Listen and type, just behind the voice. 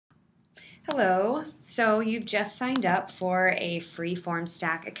Hello. So you've just signed up for a free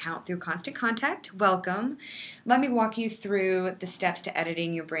Formstack account through Constant Contact. Welcome. Let me walk you through the steps to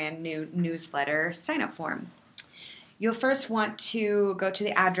editing your brand new newsletter sign-up form. You'll first want to go to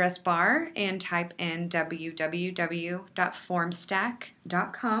the address bar and type in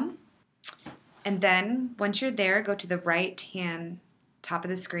www.formstack.com. And then once you're there, go to the right-hand top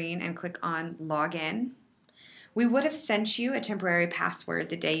of the screen and click on Login. We would have sent you a temporary password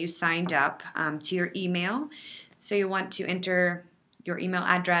the day you signed up to your email. So you want to enter your email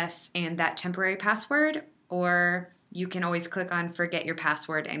address and that temporary password, or you can always click on Forget Your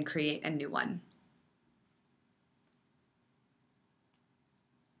Password and create a new one.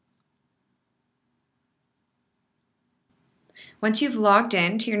 Once you've logged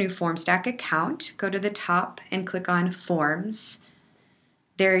in to your new Formstack account, go to the top and click on Forms.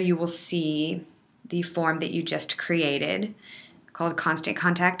 There you will see the form that you just created called Constant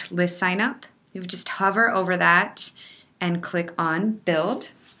Contact List Sign Up. You just hover over that and click on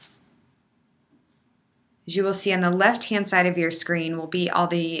Build. As you will see on the left-hand side of your screen will be all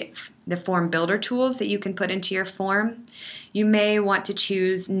the form builder tools that you can put into your form. You may want to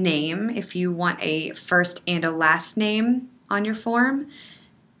choose name if you want a first and a last name on your form.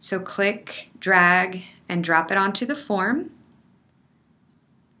 So click, drag, and drop it onto the form.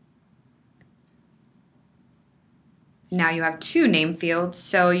 Now you have two name fields,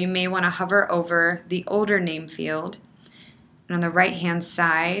 so you may want to hover over the older name field. And on the right-hand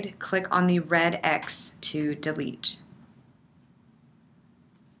side, click on the red X to delete.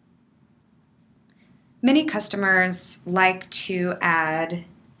 Many customers like to add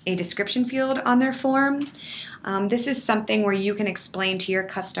a description field on their form. This is something where you can explain to your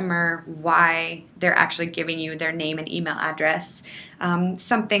customer why they're actually giving you their name and email address.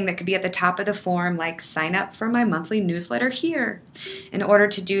 Something that could be at the top of the form, like sign up for my monthly newsletter here. In order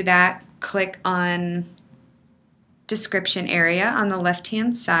to do that, click on description area on the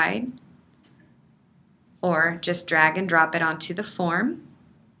left-hand side, or just drag and drop it onto the form.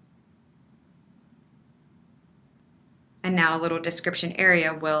 And now a little description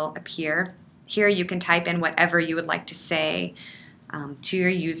area will appear. Here you can type in whatever you would like to say to your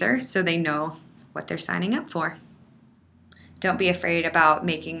user so they know what they're signing up for. Don't be afraid about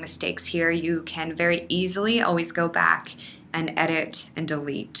making mistakes here. You can very easily always go back and edit and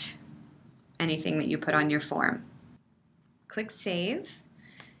delete anything that you put on your form. Click Save.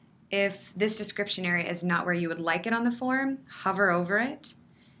 If this description area is not where you would like it on the form, hover over it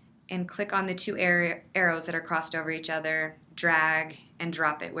and click on the two arrows that are crossed over each other, drag and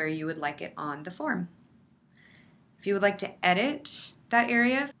drop it where you would like it on the form. If you would like to edit that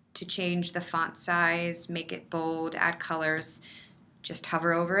area, to change the font size, make it bold, add colors, just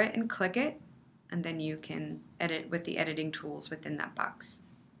hover over it and click it, and then you can edit with the editing tools within that box.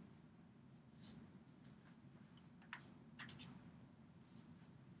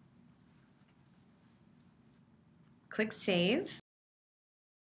 Click Save.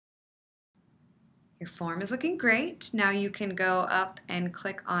 Your form is looking great. Now you can go up and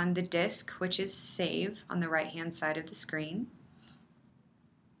click on the disk, which is Save, on the right-hand side of the screen.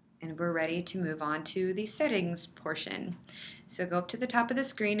 And we're ready to move on to the settings portion. So go up to the top of the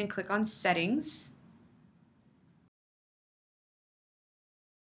screen and click on Settings.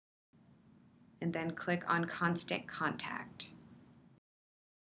 And then click on Constant Contact.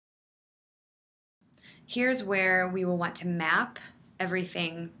 Here's where we will want to map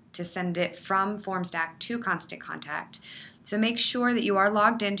everything to send it from Formstack to Constant Contact. So make sure that you are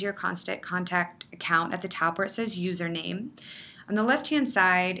logged into your Constant Contact account at the top where it says username. On the left-hand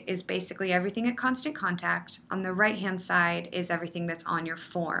side is basically everything at Constant Contact. On the right-hand side is everything that's on your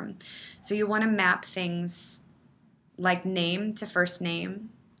form. So you want to map things like name to first name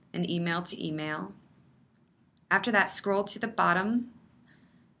and email to email. After that, scroll to the bottom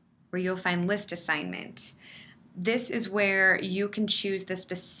where you'll find List Assignment. This is where you can choose the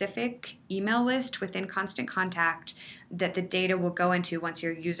specific email list within Constant Contact that the data will go into once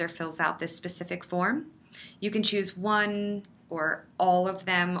your user fills out this specific form. You can choose one or all of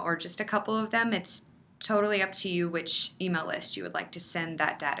them or just a couple of them. It's totally up to you which email list you would like to send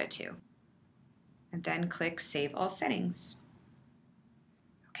that data to. And then click Save All Settings.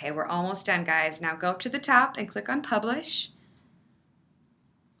 Okay, we're almost done, guys. Now go up to the top and click on Publish.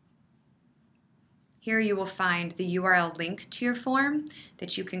 Here you will find the URL link to your form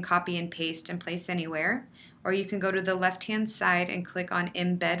that you can copy and paste and place anywhere, or you can go to the left-hand side and click on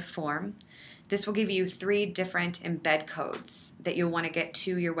Embed Form. This will give you 3 different embed codes that you'll want to get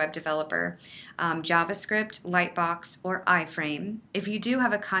to your web developer: JavaScript, Lightbox, or iframe. If you do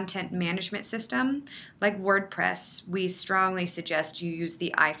have a content management system like WordPress, we strongly suggest you use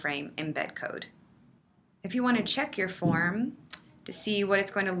the iframe embed code. If you want to check your form to see what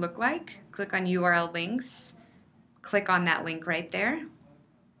it's going to look like, click on URL links, click on that link right there,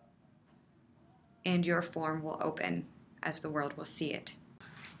 and your form will open as the world will see it.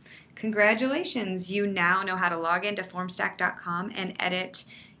 Congratulations, you now know how to log into formstack.com and edit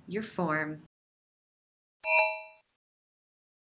your form.